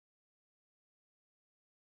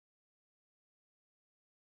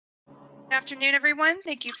Good afternoon, everyone.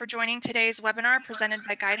 Thank you for joining today's webinar presented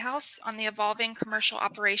by Guidehouse on the evolving commercial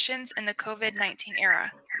operations in the COVID-19 era.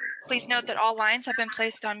 Please note that all lines have been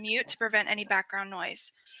placed on mute to prevent any background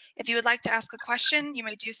noise. If you would like to ask a question, you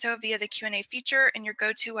may do so via the Q&A feature in your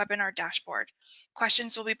GoToWebinar dashboard.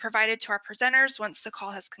 Questions will be provided to our presenters once the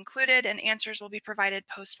call has concluded, and answers will be provided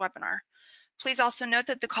post-webinar. Please also note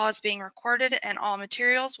that the call is being recorded and all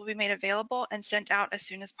materials will be made available and sent out as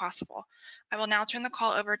soon as possible. I will now turn the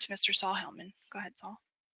call over to Mr. Saul Hellman. Go ahead, Saul.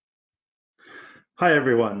 Hi,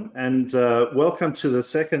 everyone, and welcome to the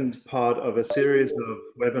second part of a series of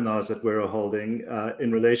webinars that we're holding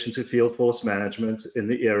in relation to field force management in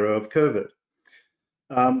the era of COVID.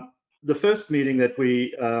 The first meeting that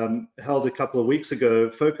we held a couple of weeks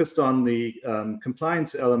ago focused on the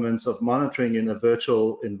compliance elements of monitoring in a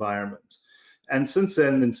virtual environment. And since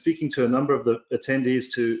then, in speaking to a number of the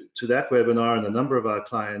attendees to that webinar and a number of our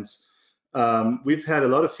clients, we've had a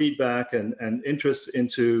lot of feedback and interest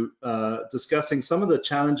into discussing some of the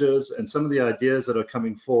challenges and some of the ideas that are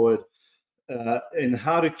coming forward in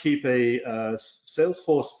how to keep a sales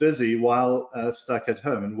force busy while stuck at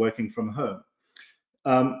home and working from home.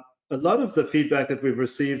 A lot of the feedback that we've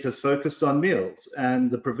received has focused on meals and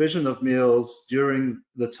the provision of meals during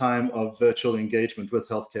the time of virtual engagement with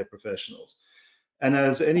healthcare professionals. And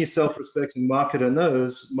as any self-respecting marketer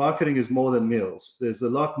knows, marketing is more than meals. There's a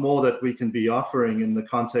lot more that we can be offering in the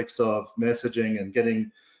context of messaging and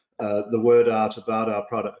getting the word out about our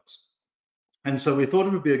products. And so we thought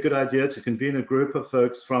it would be a good idea to convene a group of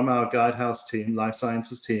folks from our Guidehouse team, life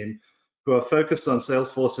sciences team, who are focused on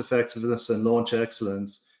sales force effectiveness and launch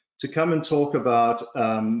excellence, to come and talk about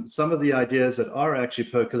some of the ideas that are actually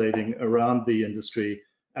percolating around the industry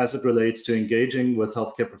as it relates to engaging with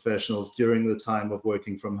healthcare professionals during the time of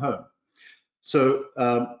working from home. So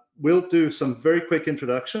we'll do some very quick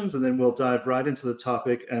introductions and then we'll dive right into the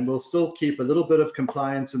topic, and we'll still keep a little bit of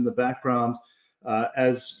compliance in the background.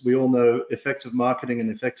 As we all know, effective marketing and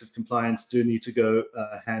effective compliance do need to go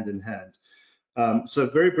hand in hand. So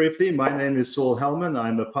very briefly, my name is Saul Hellman.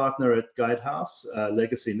 I'm a partner at Guidehouse,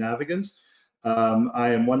 Legacy Navigant. I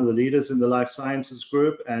am one of the leaders in the life sciences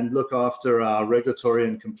group and look after our regulatory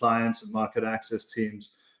and compliance and market access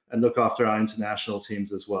teams and look after our international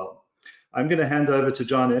teams as well. I'm going to hand over to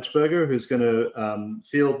John Etchberger, who's going to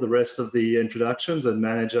field the rest of the introductions and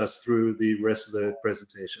manage us through the rest of the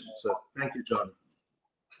presentation. So thank you, John.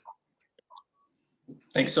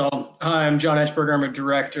 Thanks, Saul. Hi, I'm John Etchberger. I'm a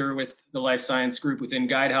director with the life science group within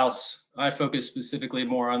Guidehouse. I focus specifically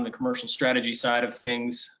more on the commercial strategy side of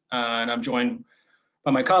things, and I'm joined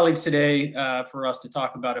by my colleagues today for us to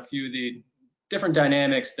talk about a few of the different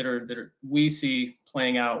dynamics that we see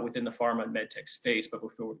playing out within the pharma and medtech space. But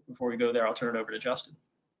before we go there, I'll turn it over to Justin.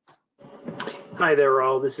 Hi there,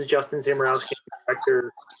 all. This is Justin Zamorowski,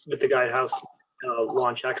 director with the Guidehouse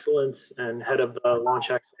Launch Excellence and head of the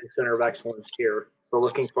Launch Excellence Center of Excellence here. So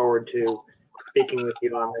looking forward to speaking with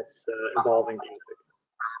you on this evolving topic.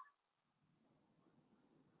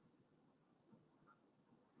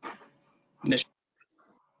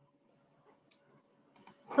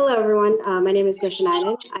 Hello, everyone. My name is Nisha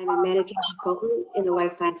Nainan. I'm a managing consultant in the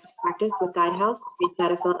life sciences practice with Guidehouse, based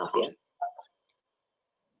out of Philadelphia.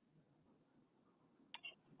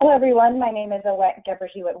 Hello, everyone. My name is Awet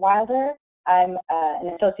Geber-Hewitt-Wilder. I'm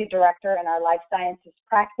an associate director in our life sciences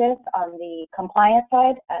practice on the compliance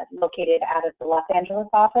side, located out of the Los Angeles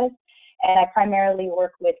office. And I primarily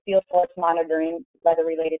work with field force monitoring, whether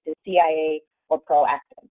related to CIA or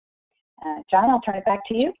proactive. John, I'll turn it back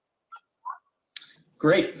to you.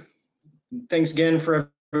 Great. Thanks again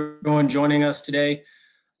for everyone joining us today.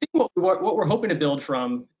 I think what we're hoping to build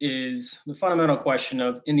from is the fundamental question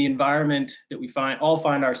of, in the environment that we all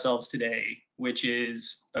find ourselves today, which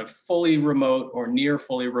is a fully remote or near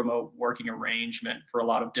fully remote working arrangement for a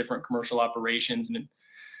lot of different commercial operations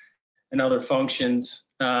and other functions,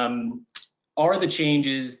 are the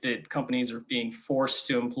changes that companies are being forced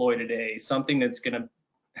to employ today something that's going to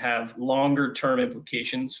have longer term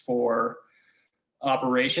implications for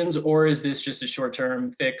operations, or is this just a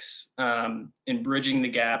short-term fix in bridging the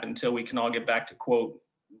gap until we can all get back to, quote,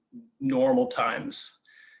 normal times?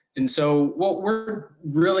 And so what we're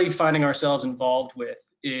really finding ourselves involved with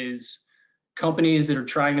is companies that are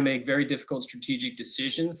trying to make very difficult strategic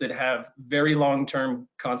decisions that have very long-term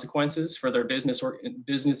consequences for their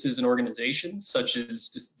businesses and organizations, such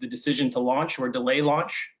as the decision to launch or delay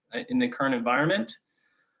launch in the current environment.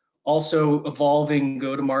 Also evolving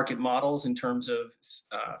go-to-market models in terms of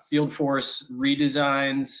field force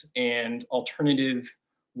redesigns and alternative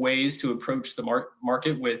ways to approach the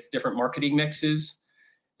market with different marketing mixes.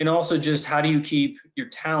 And also just how do you keep your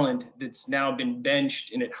talent that's now been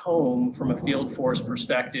benched and at home from a field force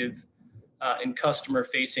perspective and customer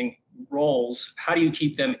facing roles, how do you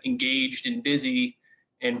keep them engaged and busy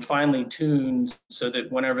and finely tuned so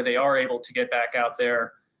that whenever they are able to get back out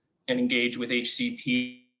there and engage with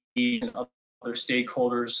HCP and other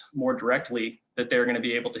stakeholders more directly, that they're going to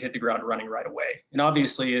be able to hit the ground running right away. And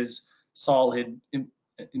obviously, as Saul had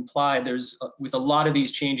implied, there's with a lot of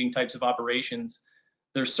these changing types of operations,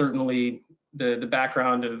 there's certainly the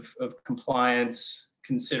background of compliance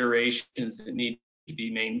considerations that need to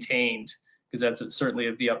be maintained, because that's certainly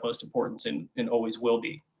of the utmost importance and always will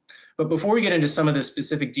be. But before we get into some of the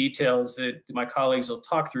specific details that my colleagues will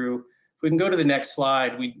talk through, if we can go to the next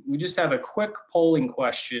slide, we just have a quick polling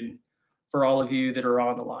question for all of you that are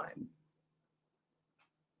on the line.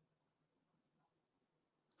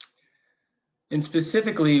 And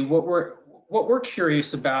specifically, what we're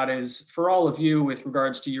curious about is for all of you with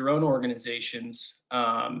regards to your own organizations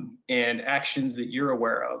and actions that you're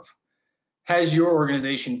aware of, has your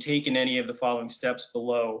organization taken any of the following steps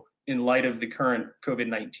below in light of the current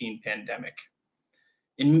COVID-19 pandemic?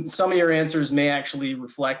 And some of your answers may actually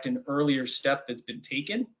reflect an earlier step that's been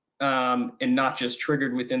taken and not just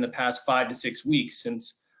triggered within the past 5 to 6 weeks,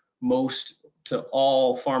 since most to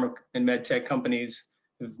all pharma and medtech companies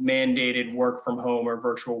have mandated work from home or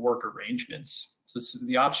virtual work arrangements. So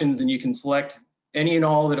the options, and you can select any and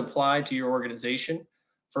all that apply to your organization.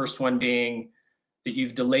 First one being that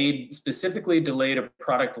you've specifically delayed a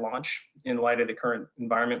product launch in light of the current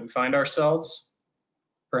environment we find ourselves.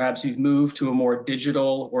 Perhaps you've moved to a more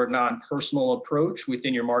digital or non-personal approach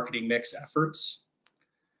within your marketing mix efforts.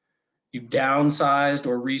 You've downsized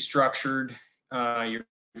or restructured your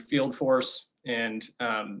field force and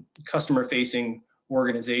customer-facing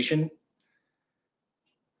organization.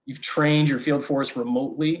 You've trained your field force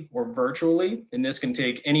remotely or virtually, and this can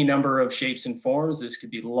take any number of shapes and forms. This could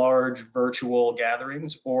be large virtual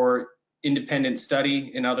gatherings or independent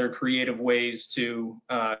study and other creative ways to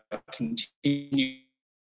continue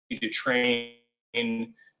to train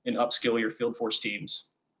and upskill your field force teams.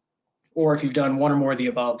 Or if you've done one or more of the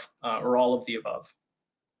above or all of the above.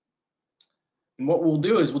 And what we'll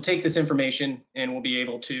do is we'll take this information and we'll be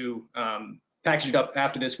able to package it up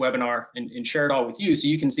after this webinar and share it all with you so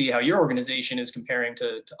you can see how your organization is comparing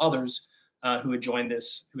to others who had joined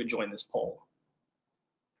this poll.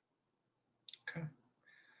 Okay.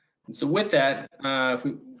 And so with that,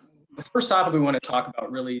 the first topic we want to talk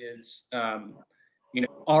about really is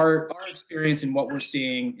our experience and what we're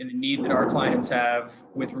seeing and the need that our clients have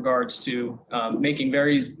with regards to making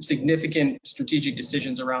very significant strategic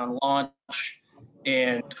decisions around launch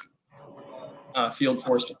and field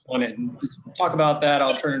force deployment. And to talk about that,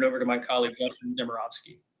 I'll turn it over to my colleague, Justin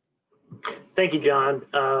Zimmerowski. Thank you, John,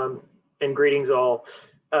 and greetings all.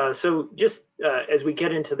 So just as we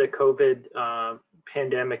get into the COVID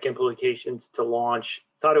pandemic implications to launch,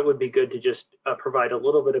 thought it would be good to just provide a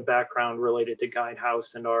little bit of background related to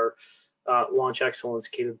Guidehouse and our launch excellence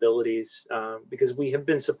capabilities, because we have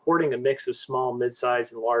been supporting a mix of small,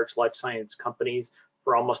 mid-sized, and large life science companies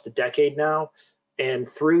for almost a decade now. And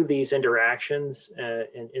through these interactions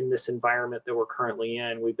in this environment that we're currently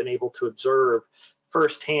in, we've been able to observe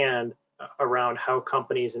firsthand around how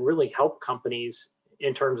companies and really help companies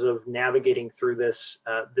in terms of navigating through this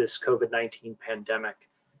COVID-19 pandemic.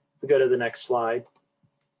 If we go to the next slide.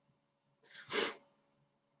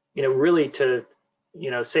 Really to,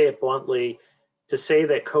 say it bluntly, to say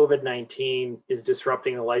that COVID-19 is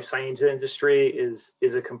disrupting the life science industry is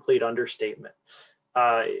a complete understatement.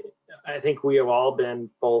 I think we have all been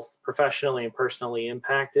both professionally and personally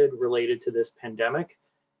impacted related to this pandemic,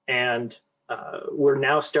 and we're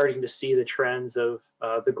now starting to see the trends of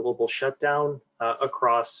the global shutdown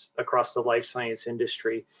across the life science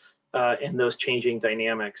industry and those changing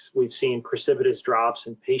dynamics. We've seen precipitous drops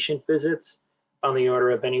in patient visits on the order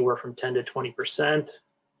of anywhere from 10 to 20%,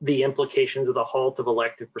 the implications of the halt of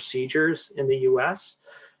elective procedures in the US,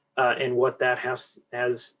 and what that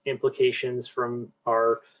has implications from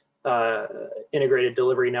our integrated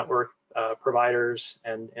delivery network providers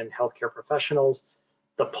and healthcare professionals,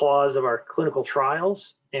 the pause of our clinical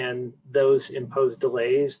trials and those imposed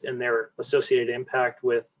delays and their associated impact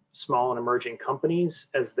with small and emerging companies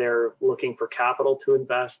as they're looking for capital to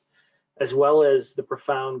invest, as well as the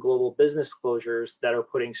profound global business closures that are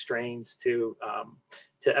putting strains to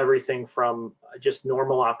everything from just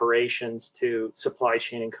normal operations to supply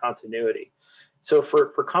chain and continuity. So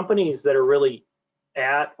for companies that are really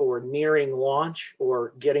at or nearing launch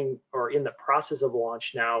or in the process of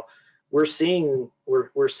launch now, we're seeing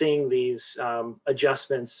these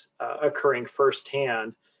adjustments occurring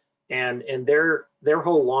firsthand. and their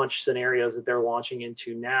whole launch scenarios that they're launching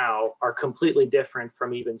into now are completely different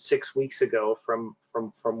from even 6 weeks ago from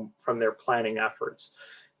their planning efforts.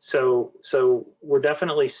 So we're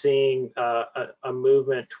definitely seeing a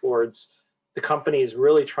movement towards the companies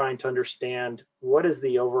really trying to understand what is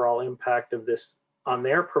the overall impact of this on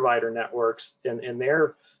their provider networks and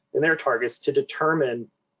their targets, to determine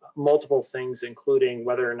multiple things, including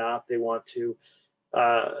whether or not they want to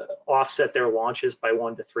offset their launches by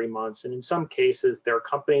 1 to 3 months. And in some cases, their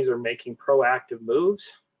companies are making proactive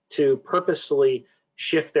moves to purposefully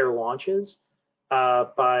shift their launches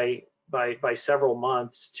by several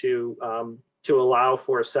months to allow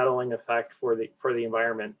for a settling effect for the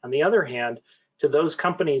environment. On the other hand, to those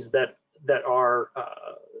companies that are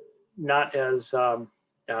not as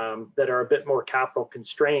that are a bit more capital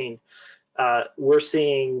constrained, we're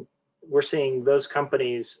seeing those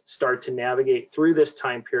companies start to navigate through this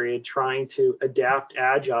time period, trying to adapt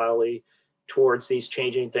agilely towards these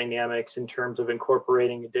changing dynamics in terms of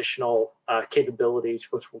incorporating additional capabilities,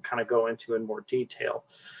 which we'll kind of go into in more detail.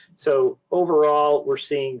 So overall, we're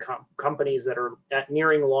seeing companies that are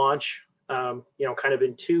nearing launch, kind of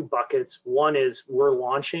in 2 buckets. One is we're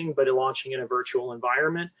launching, but launching in a virtual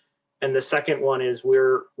environment, and the second one is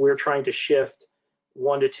we're trying to shift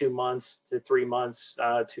 1 to 2 months to 3 months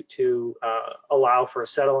to allow for a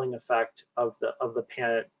settling effect of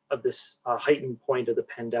this heightened point of the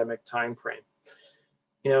pandemic timeframe.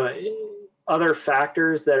 Other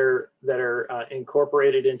factors that are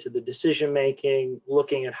incorporated into the decision making,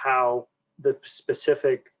 looking at how the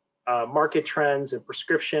specific market trends and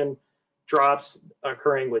prescription drops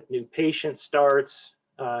occurring with new patient starts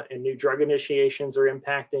and new drug initiations are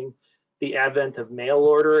impacting the advent of mail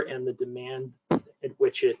order and the demand at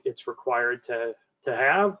which it's required to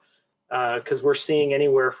have, because we're seeing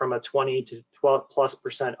anywhere from a 20 to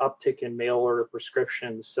 12+% uptick in mail order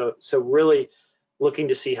prescriptions. So really looking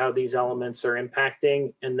to see how these elements are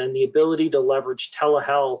impacting, and then the ability to leverage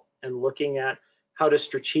telehealth and looking at how to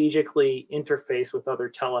strategically interface with other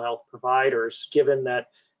telehealth providers, given that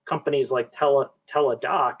companies like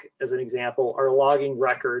Teladoc, as an example, are logging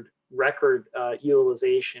record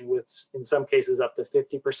utilization with, in some cases, up to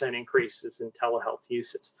 50% increases in telehealth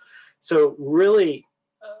uses. So really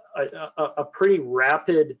a pretty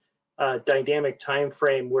rapid dynamic time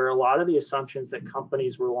frame where a lot of the assumptions that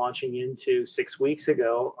companies were launching into 6 weeks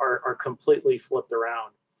ago are completely flipped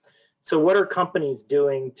around. So what are companies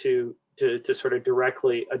doing to sort of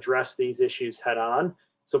directly address these issues head on?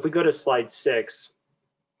 So if we go to slide 6,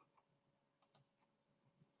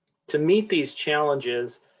 to meet these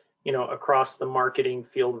challenges, across the marketing,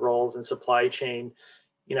 field roles, and supply chain,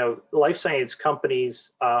 life science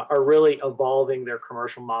companies are really evolving their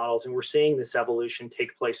commercial models, and we're seeing this evolution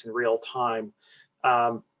take place in real time.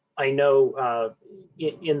 I know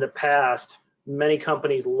in the past, many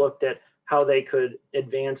companies looked at how they could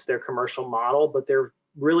advance their commercial model, but there have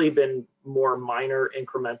really been more minor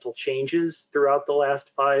incremental changes throughout the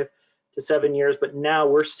last 5 to 7 years. But now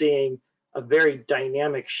we're seeing a very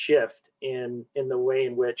dynamic shift in the way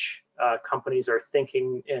in which companies are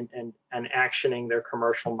thinking and actioning their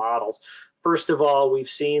commercial models. First of all, we've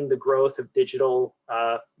seen the growth of digital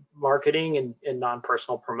marketing and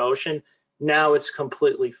non-personal promotion. Now it's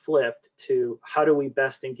completely flipped to how do we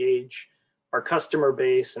best engage our customer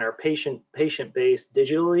base and our patient base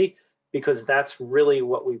digitally, because that's really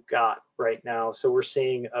what we've got right now. So we're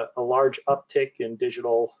seeing a large uptick in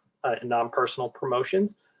digital and non-personal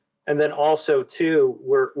promotions. And then also too,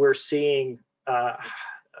 we're seeing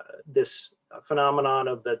this phenomenon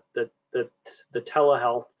of the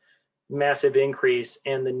telehealth massive increase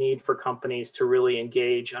and the need for companies to really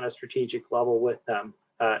engage on a strategic level with them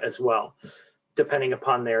as well, depending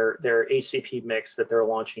upon their HCP mix that they're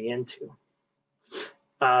launching into.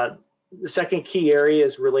 The second key area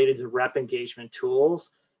is related to rep engagement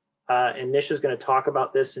tools. And Nish is going to talk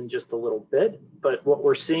about this in just a little bit, but what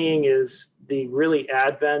we're seeing is the really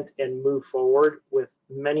advent and move forward with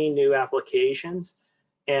many new applications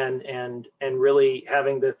and really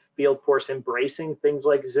having the field force embracing things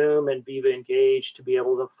like Zoom and Viva Engage to be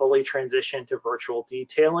able to fully transition to virtual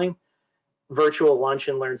detailing, virtual lunch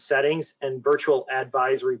and learn settings, and virtual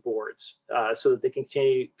advisory boards so that they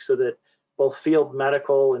continue, so that both field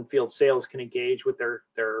medical and field sales can engage with their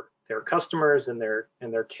customers and their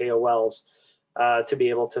KOLs to be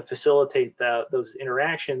able to facilitate those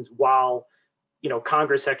interactions while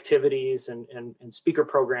Congress activities and speaker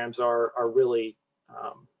programs are really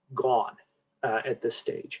gone at this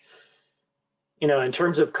stage. In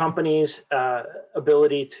terms of companies'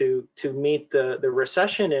 ability to meet the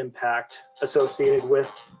recession impact associated with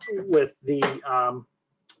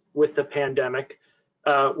the pandemic,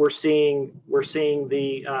 we're seeing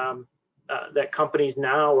that companies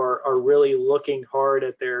now are really looking hard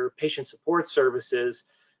at their patient support services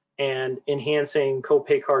and enhancing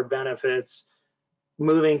copay card benefits,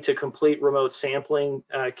 moving to complete remote sampling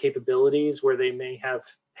capabilities where they may have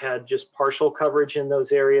had just partial coverage in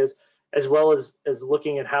those areas, as well as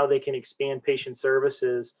looking at how they can expand patient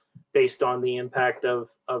services based on the impact of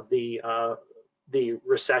the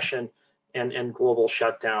recession and global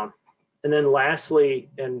shutdown. And then lastly,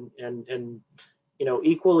 and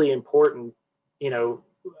equally important,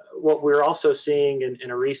 what we're also seeing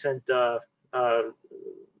in a recent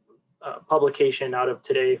publication out of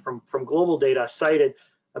today from Global Data cited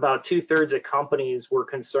about 2/3 of companies were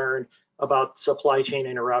concerned about supply chain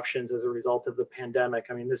interruptions as a result of the pandemic.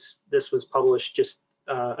 I mean, this was published just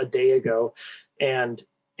a day ago, and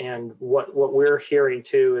what we're hearing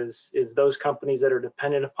too is those companies that are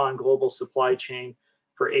dependent upon global supply chain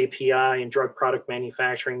for API and drug product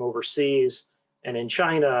manufacturing overseas and in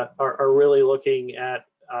China are really looking at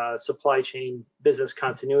supply chain business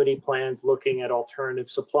continuity plans, looking at alternative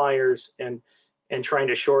suppliers and trying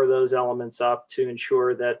to shore those elements up to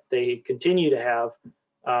ensure that they continue to have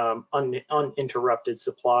uninterrupted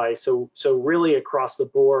supply. So really across the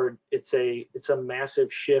board, it's a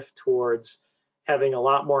massive shift towards having a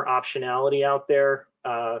lot more optionality out there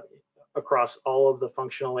across all of the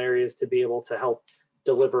functional areas to be able to help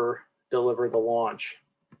deliver the launch.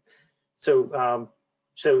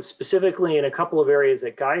 So specifically in a couple of areas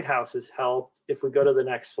that Guidehouse has helped, if we go to the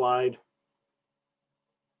next slide,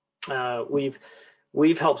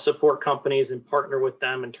 we've helped support companies and partner with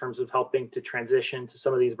them in terms of helping to transition to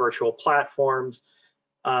some of these virtual platforms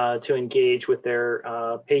to engage with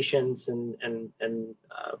their patients and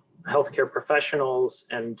healthcare professionals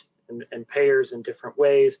and payers in different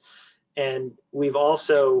ways. And we've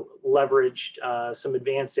also leveraged some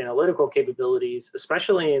advanced analytical capabilities,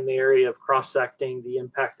 especially in the area of cross-secting the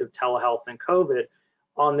impact of telehealth and COVID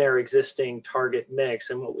on their existing target mix.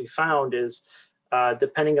 And what we found is,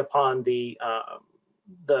 depending upon the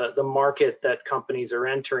market that companies are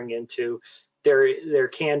entering into, there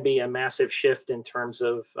can be a massive shift in terms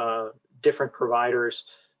of different providers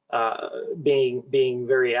being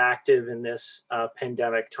very active in this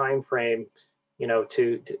pandemic timeframe,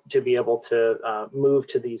 to be able to move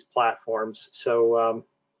to these platforms. So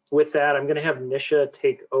with that, I'm going to have Nisha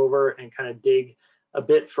take over and kind of dig a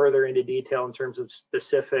bit further into detail in terms of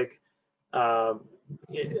specific commercial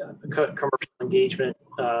engagement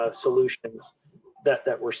solutions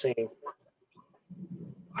that we're seeing.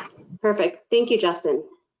 Perfect. Thank you, Justin.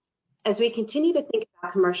 As we continue to think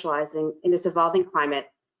about commercializing in this evolving climate,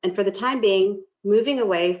 and for the time being, moving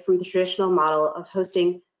away from the traditional model of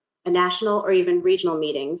hosting a national or even regional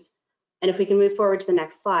meetings, and if we can move forward to the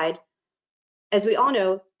next slide, as we all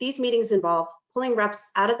know, these meetings involve pulling reps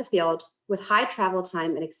out of the field with high travel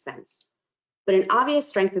time and expense. But an obvious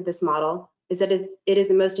strength of this model is that it is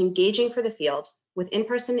the most engaging for the field with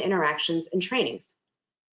in-person interactions and trainings.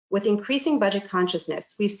 With increasing budget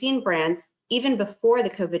consciousness, we've seen brands, even before the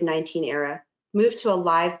COVID-19 era, move to a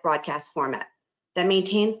live broadcast format that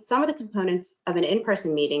maintains some of the components of an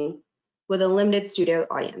in-person meeting with a limited studio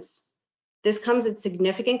audience. This comes at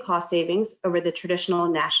significant cost savings over the traditional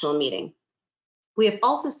national meeting. We have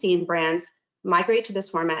also seen brands migrate to this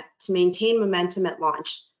format to maintain momentum at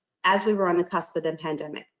launch, as we were on the cusp of the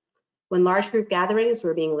pandemic. When large group gatherings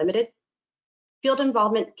were being limited, field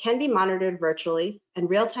involvement can be monitored virtually, and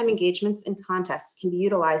real-time engagements and contests can be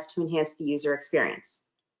utilized to enhance the user experience.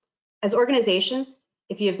 As organizations,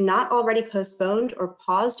 if you have not already postponed or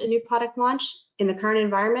paused a new product launch in the current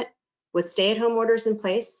environment, with stay-at-home orders in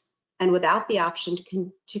place and without the option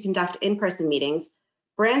to conduct in-person meetings,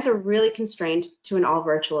 brands are really constrained to an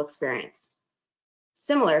all-virtual experience.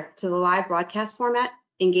 Similar to the live broadcast format,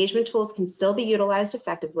 engagement tools can still be utilized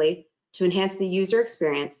effectively to enhance the user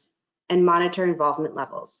experience and monitor involvement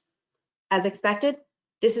levels. As expected,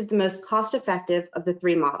 this is the most cost-effective of the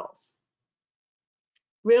three models.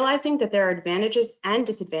 Realizing that there are advantages and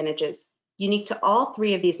disadvantages unique to all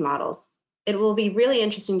three of these models, it will be really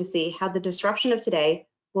interesting to see how the disruption of today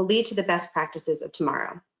will lead to the best practices of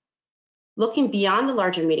tomorrow. Looking beyond the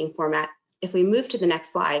larger meeting format, if we move to the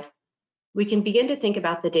next slide, we can begin to think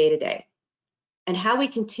about the day-to-day and how we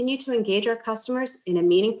continue to engage our customers in a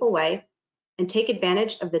meaningful way and take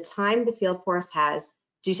advantage of the time the field force has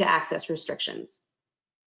due to access restrictions.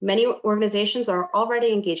 Many organizations are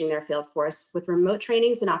already engaging their field force with remote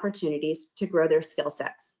trainings and opportunities to grow their skill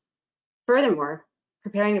sets. Furthermore,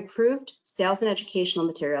 preparing approved sales and educational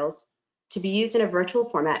materials to be used in a virtual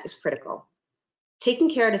format is critical. Taking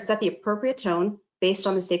care to set the appropriate tone based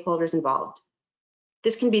on the stakeholders involved.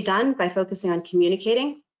 This can be done by focusing on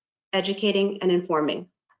communicating, educating, and informing.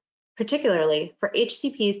 Particularly for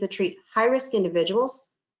HCPs that treat high-risk individuals,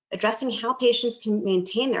 addressing how patients can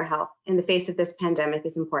maintain their health in the face of this pandemic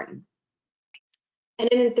is important. And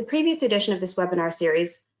in the previous edition of this webinar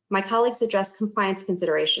series, my colleagues addressed compliance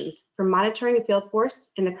considerations for monitoring a field force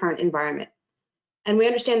in the current environment. And we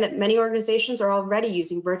understand that many organizations are already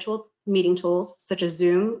using virtual meeting tools such as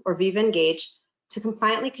Zoom or Viva Engage to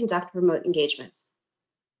compliantly conduct remote engagements.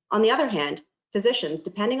 On the other hand, physicians,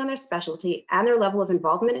 depending on their specialty and their level of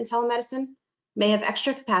involvement in telemedicine, may have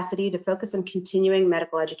extra capacity to focus on continuing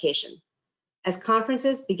medical education. As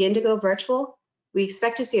conferences begin to go virtual, we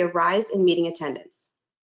expect to see a rise in meeting attendance.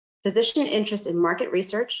 Physician interest in market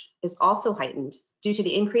research is also heightened due to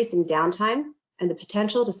the increase in downtime and the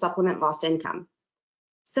potential to supplement lost income.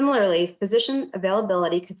 Similarly, physician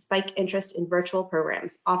availability could spike interest in virtual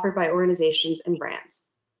programs offered by organizations and brands.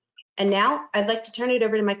 And now I'd like to turn it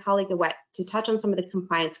over to my colleague, Awet, to touch on some of the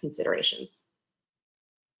compliance considerations.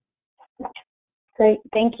 Great,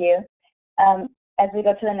 thank you. As we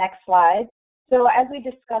go to the next slide. So as we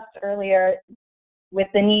discussed earlier, with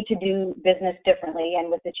the need to do business differently and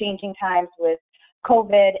with the changing times with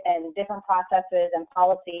COVID and different processes and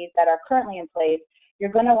policies that are currently in place,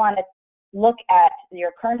 you're going to want to look at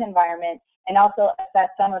your current environment and also assess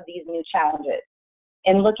some of these new challenges.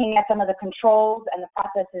 In looking at some of the controls and the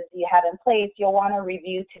processes you have in place, you'll want to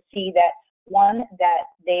review to see that, one, that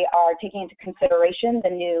they are taking into consideration the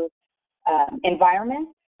new environment,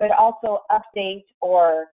 but also update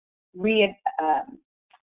or reassess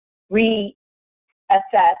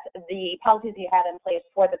the policies you have in place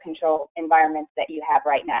for the control environments that you have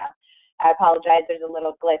right now. I apologize, there's a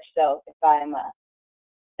little glitch, so if I'm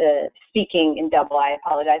speaking in double, I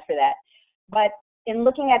apologize for that. But in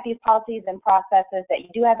looking at these policies and processes that you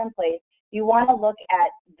do have in place, you want to look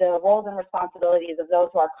at the roles and responsibilities of those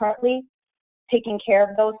who are currently taking care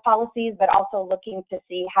of those policies, but also looking to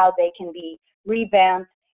see how they can be revamped,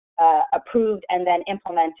 approved, and then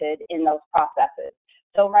implemented in those processes.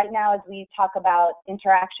 So right now, as we talk about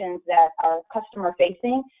interactions that are customer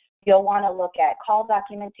facing, you'll want to look at call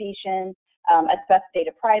documentation, assess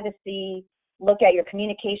data privacy, look at your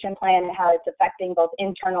communication plan and how it's affecting both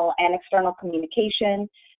internal and external communication.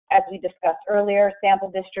 As we discussed earlier,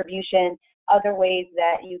 sample distribution, other ways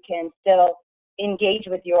that you can still engage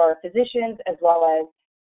with your physicians as well as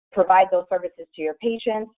provide those services to your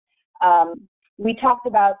patients. We talked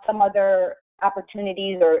about some other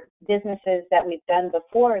opportunities or businesses that we've done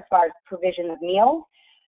before as far as provision of meals.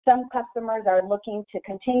 Some customers are looking to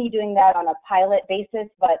continue doing that on a pilot basis,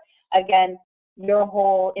 but again, your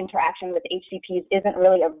whole interaction with HCPs isn't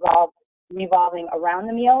really revolving around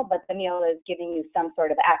the meal, but the meal is giving you some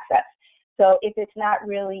sort of access. So if it's not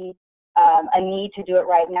really a need to do it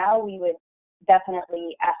right now, we would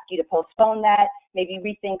definitely ask you to postpone that, maybe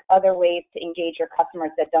rethink other ways to engage your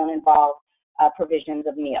customers that don't involve provisions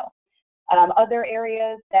of meal. Other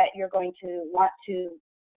areas that you're going to want to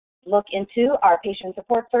look into are patient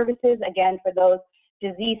support services, again, for those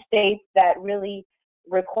disease states that really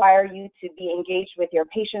require you to be engaged with your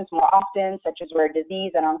patients more often, such as rare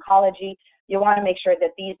disease and oncology. You want to make sure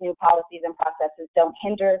that these new policies and processes don't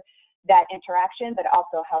hinder that interaction, but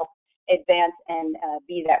also help advance and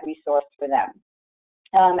be that resource for them.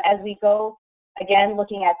 As we go, again,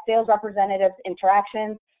 looking at sales representatives'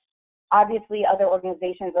 interactions, obviously other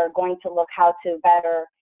organizations are going to look how to better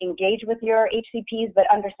engage with your HCPs, but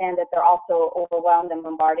understand that they're also overwhelmed and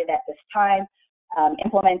bombarded at this time,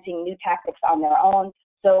 implementing new tactics on their own.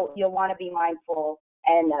 So you'll want to be mindful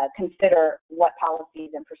and consider what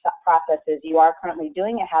policies and processes you are currently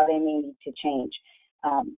doing and how they may need to change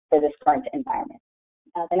for this current environment.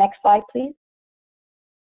 The next slide, please.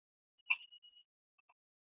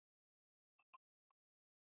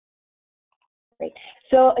 Great.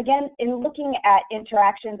 So again, in looking at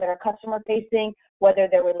interactions that are customer facing, whether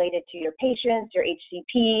they're related to your patients, your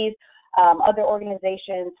HCPs, other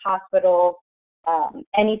organizations, hospitals,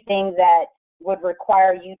 anything that would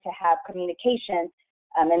require you to have communication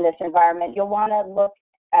in this environment, you'll want to look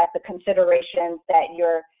at the considerations that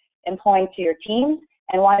you're employing to your teams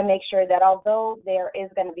and want to make sure that although there is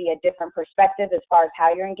going to be a different perspective as far as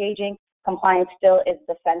how you're engaging, compliance still is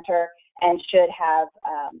the center and should have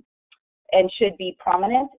and should be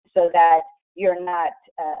prominent so that you're not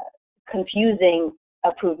confusing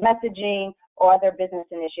approved messaging or other business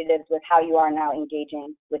initiatives with how you are now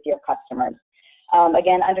engaging with your customers.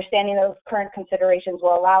 Again, understanding those current considerations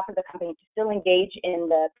will allow for the company to still engage in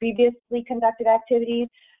the previously conducted activities,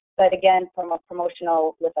 but again, from a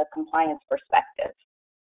promotional with a compliance perspective.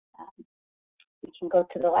 We can go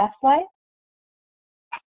to the last slide.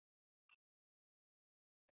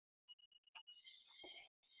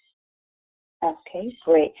 Okay,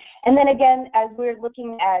 great. And then again, as we're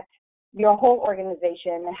looking at your whole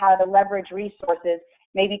organization and how to leverage resources,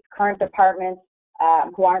 maybe current departments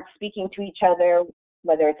who aren't speaking to each other,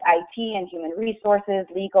 whether it's IT and human resources,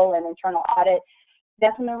 legal and internal audit,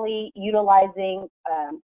 definitely utilizing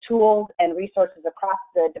tools and resources across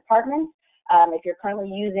the departments. If you're currently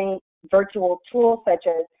using virtual tools such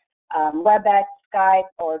as WebEx, Skype,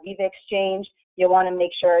 or Viva Exchange, you'll want to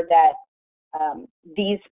make sure that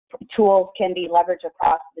these tools can be leveraged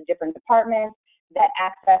across the different departments, that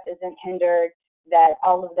access isn't hindered, that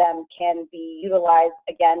all of them can be utilized,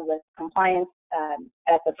 again, with compliance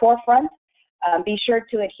at the forefront. Be sure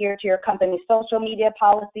to adhere to your company's social media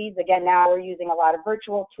policies. Again, now we're using a lot of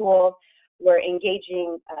virtual tools. We're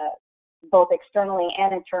engaging both externally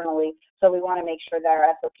and internally, so we want to make sure that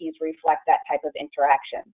our SOPs reflect that type of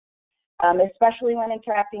interaction. Especially when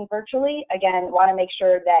interacting virtually, again, want to make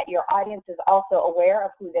sure that your audience is also aware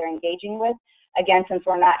of who they're engaging with. Again, since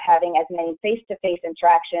we're not having as many face-to-face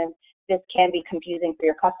interactions, this can be confusing for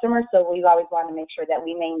your customers, so we always want to make sure that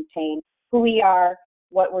we maintain who we are,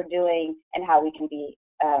 what we're doing, and how we can be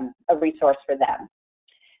a resource for them.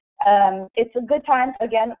 It's a good time to,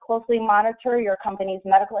 again, closely monitor your company's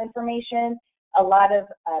medical information. A lot of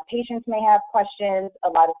patients may have questions. A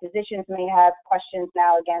lot of physicians may have questions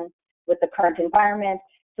now, again, with the current environment.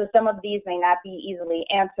 So some of these may not be easily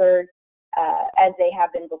answered as they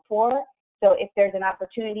have been before. So if there's an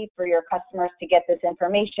opportunity for your customers to get this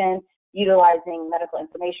information utilizing medical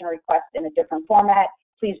information requests in a different format,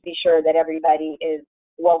 please be sure that everybody is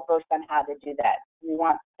well versed on how to do that. We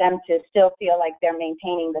want them to still feel like they're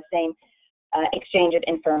maintaining the same exchange of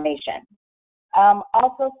information.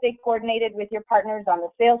 Also stay coordinated with your partners on the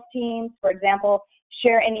sales teams. For example,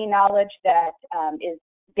 share any knowledge that is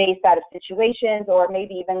based out of situations or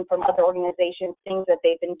maybe even from other organizations, things that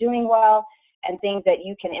they've been doing well and things that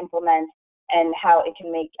you can implement and how it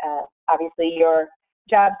can make, obviously, your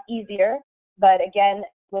jobs easier. But again,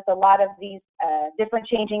 with a lot of these different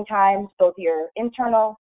changing times, both your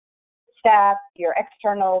internal staff, your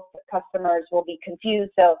external customers will be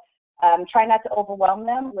confused. So try not to overwhelm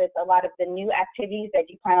them with a lot of the new activities that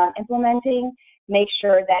you plan on implementing. Make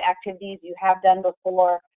sure that activities you have done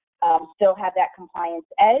before still have that compliance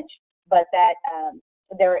edge, but that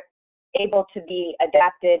they're able to be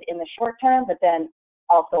adapted in the short term, but then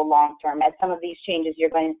also long term, as some of these changes you're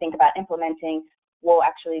going to think about implementing will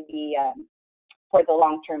actually be for the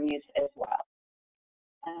long-term use as well.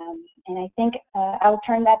 And I think I'll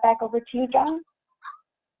turn that back over to you, John.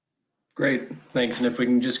 Great, thanks. And if we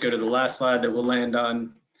can just go to the last slide that we'll land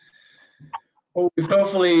on. What we've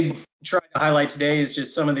hopefully tried to highlight today is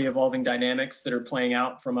just some of the evolving dynamics that are playing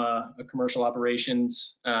out from a commercial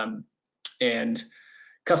operations and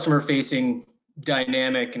customer-facing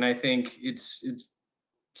dynamic. And I think it's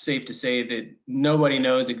safe to say that nobody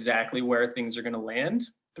knows exactly where things are going to land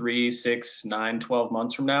 3, 6, 9, 12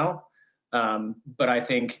 months from now. But I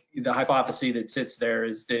think the hypothesis that sits there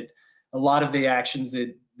is that a lot of the actions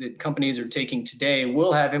that companies are taking today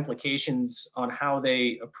will have implications on how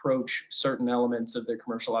they approach certain elements of their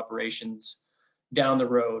commercial operations down the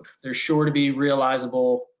road. There's sure to be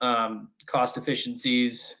realizable cost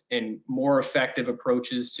efficiencies and more effective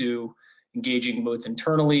approaches to engaging both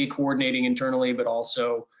internally, coordinating internally, but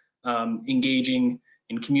also engaging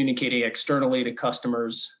and communicating externally to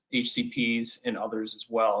customers, HCPs, and others as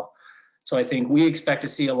well. So I think we expect to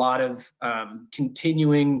see a lot of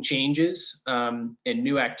continuing changes and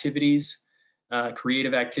new activities,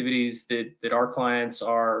 creative activities that our clients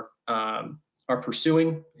are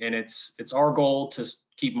pursuing, and it's our goal to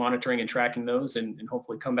keep monitoring and tracking those, and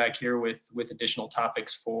hopefully come back here with additional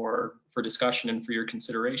topics for discussion and for your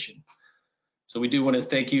consideration. So we do want to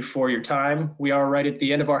thank you for your time. We are right at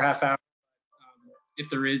the end of our half hour. If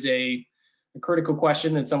there is a critical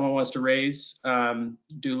question that someone wants to raise,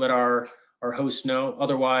 do let our host know.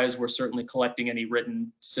 Otherwise, we're certainly collecting any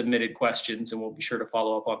written submitted questions, and we'll be sure to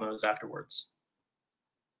follow up on those afterwards.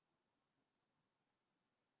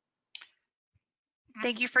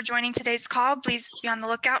 Thank you for joining today's call. Please be on the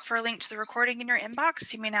lookout for a link to the recording in your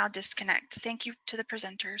inbox. You may now disconnect. Thank you to the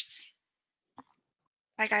presenters.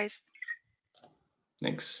 Bye, guys.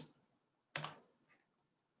 Thanks.